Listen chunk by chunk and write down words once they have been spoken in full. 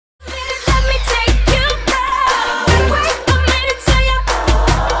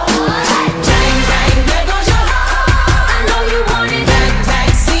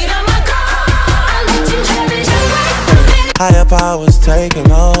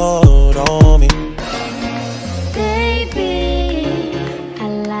taking a hold on me. Baby, I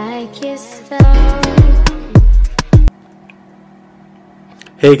like it so.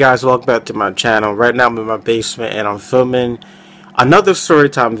 Hey guys, welcome back to my channel. Right now I'm in my basement and I'm filming another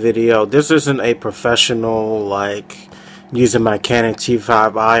storytime video. This isn't a professional, like, using my Canon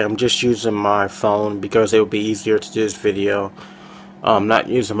T5i. I'm just using my phone because it would be easier to do this video. Not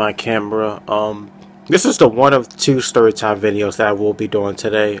using my camera. This is the one of two storytime videos that I will be doing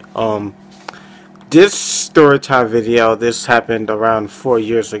today. This storytime video, this happened around 4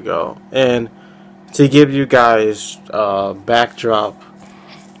 years ago. And to give you guys backdrop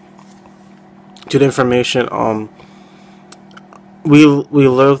to the information, we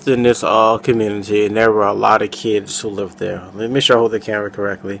lived in this community, and there were a lot of kids who lived there. Let me make sure I hold the camera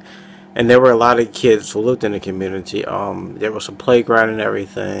correctly. And there were a lot of kids who lived in the community. There was a playground and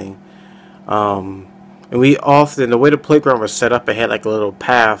everything. And we often, the way the playground was set up, it had like a little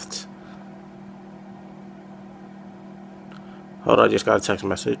path. Hold on, I just got a text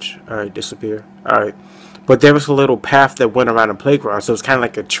message. Alright, disappear. Alright. But there was a little path that went around the playground, so it was kind of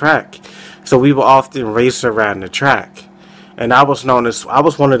like a track. So we would often race around the track. And I was one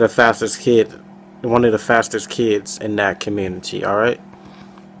of the fastest kids in that community, alright?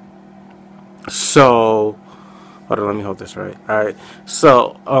 So, hold on, let me hold this right. Alright.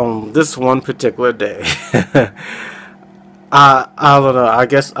 So, this one particular day, I don't know, I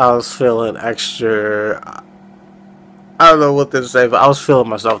guess I was feeling extra, I don't know what to say, but I was feeling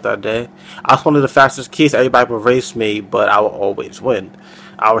myself that day. I was one of the fastest kids. Everybody would race me, but I would always win.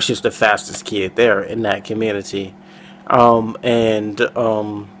 I was just the fastest kid there in that community. One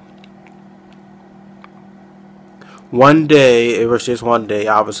day, it was just one day,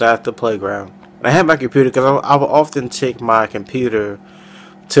 I was at the playground. I had my computer because I would often take my computer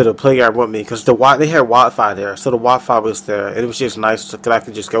to the playground with me because they had Wi-Fi there, so the Wi-Fi was there. And it was just nice because I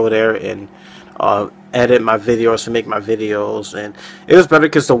could just go there and edit my videos and make my videos. And it was better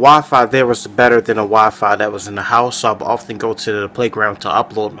because the Wi-Fi there was better than the Wi-Fi that was in the house. So I would often go to the playground to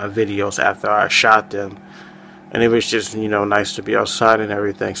upload my videos after I shot them. And it was just, you know, nice to be outside and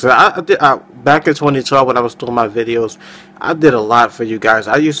everything. So back in 2012 when I was doing my videos, I did a lot for you guys.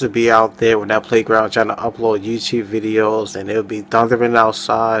 I used to be out there with that playground trying to upload YouTube videos, and it would be thundering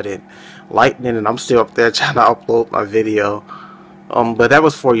outside and lightning, and I'm still up there trying to upload my video. But that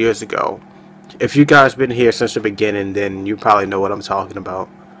was 4 years ago. If you guys been here since the beginning, then you probably know what I'm talking about.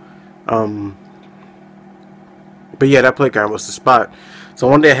 But yeah, that playground was the spot. So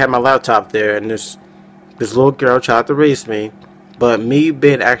one day I had my laptop there, and this little girl tried to race me, but me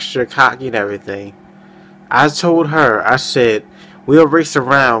being extra cocky and everything, I told her, I said, we'll race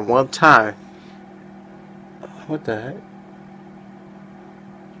around one time. What the heck?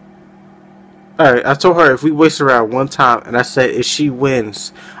 Alright, I told her if we race around one time, and I said if she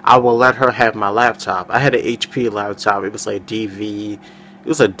wins, I will let her have my laptop. I had an HP laptop. It was like it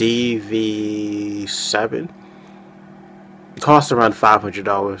was a DV7. It cost around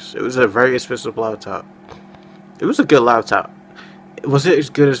 $500. It was a very expensive laptop. It was a good laptop. Was it as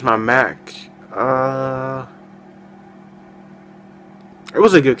good as my Mac? It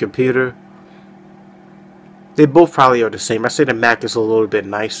was a good computer. They both probably are the same. I say the Mac is a little bit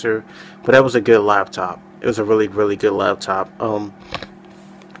nicer, but that was a good laptop. It was a really, really good laptop. So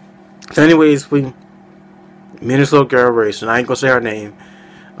anyways, me and this little girl racing. I ain't gonna say her name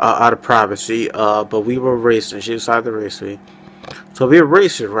out of privacy, but we were racing. She decided to race me. So we were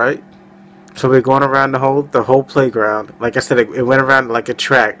racing, right? So we're going around the whole playground. Like I said, it went around like a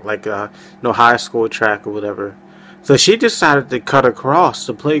track, like a high school track or whatever. So she decided to cut across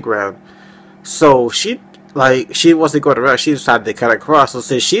the playground. So she wasn't going around. She decided to cut across. So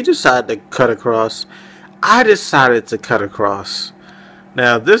since she decided to cut across, I decided to cut across.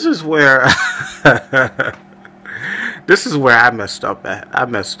 Now this is where this is where I messed up at. I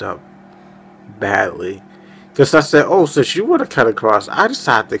messed up badly. Because I said, oh, since you want to cut across, I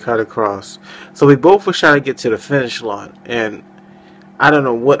decided to cut across. So we both were trying to get to the finish line. And I don't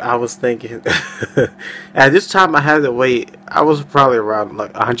know what I was thinking. At this time, I had to wait. I was probably around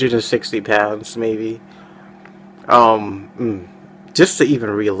like 160 pounds, maybe. Just to even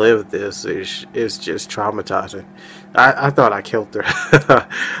relive this is just traumatizing. I thought I killed her.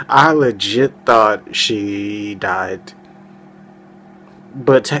 I legit thought she died.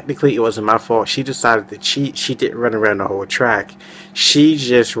 But technically it wasn't my fault. She decided to cheat. She didn't run around the whole track. She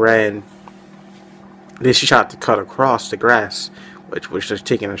just ran. Then she tried to cut across the grass, which was just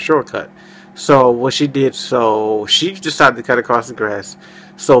taking a shortcut. So what she did, so she decided to cut across the grass.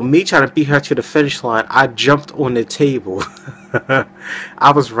 So me trying to beat her to the finish line, I jumped on the table.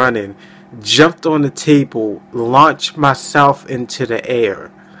 I was running. jumped on the table, launched myself into the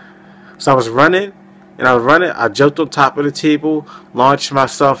air. So I was running, I jumped on top of the table, launched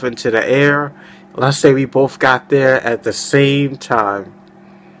myself into the air. Let's say we both got there at the same time.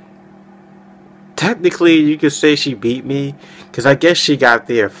 Technically, you could say she beat me, because I guess she got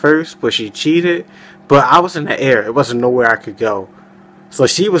there first, but she cheated. But I was in the air. It wasn't nowhere I could go. So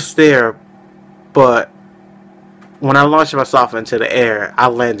she was there, but when I launched myself into the air, I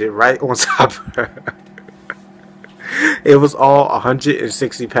landed right on top of her. It was all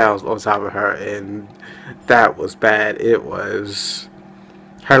 160 pounds on top of her, and that was bad. It was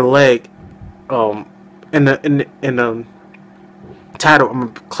her leg. In the title, I'm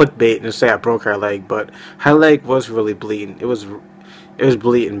gonna clickbait and say I broke her leg, but her leg was really bleeding. It was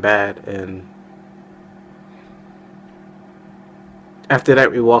bleeding bad, and after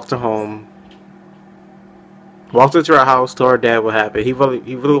that we walked her home. Walked into her house, told her dad what happened. He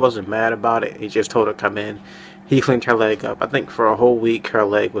really wasn't mad about it. He just told her to come in. He cleaned her leg up. I think for a whole week her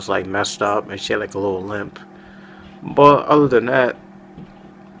leg was like messed up and she had like a little limp. But other than that,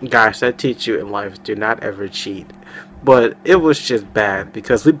 guys, that teach you in life, do not ever cheat. But it was just bad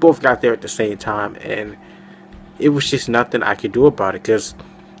because we both got there at the same time, and it was just nothing I could do about it because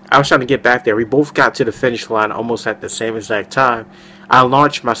I was trying to get back there. We both got to the finish line almost at the same exact time. I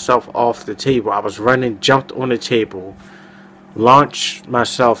launched myself off the table. I was running, jumped on the table, launched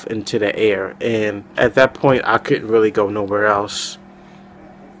myself into the air, and at that point I couldn't really go nowhere else.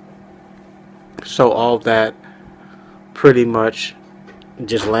 So all that pretty much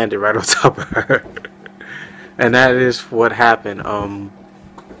just landed right on top of her. And that is what happened.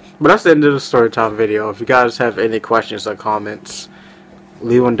 But that's the end of the story time video. If you guys have any questions or comments,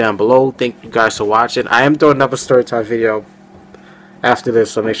 leave them down below. Thank you guys for watching. I am doing another story time video after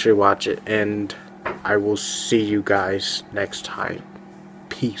this, so make sure you watch it, and I will see you guys next time.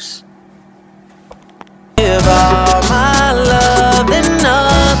 Peace. Give all my love and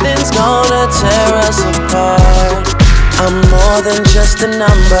nothing's gonna tear us apart. I'm more than just a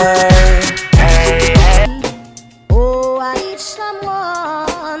number. Oh, I need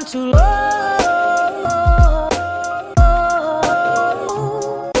someone to love.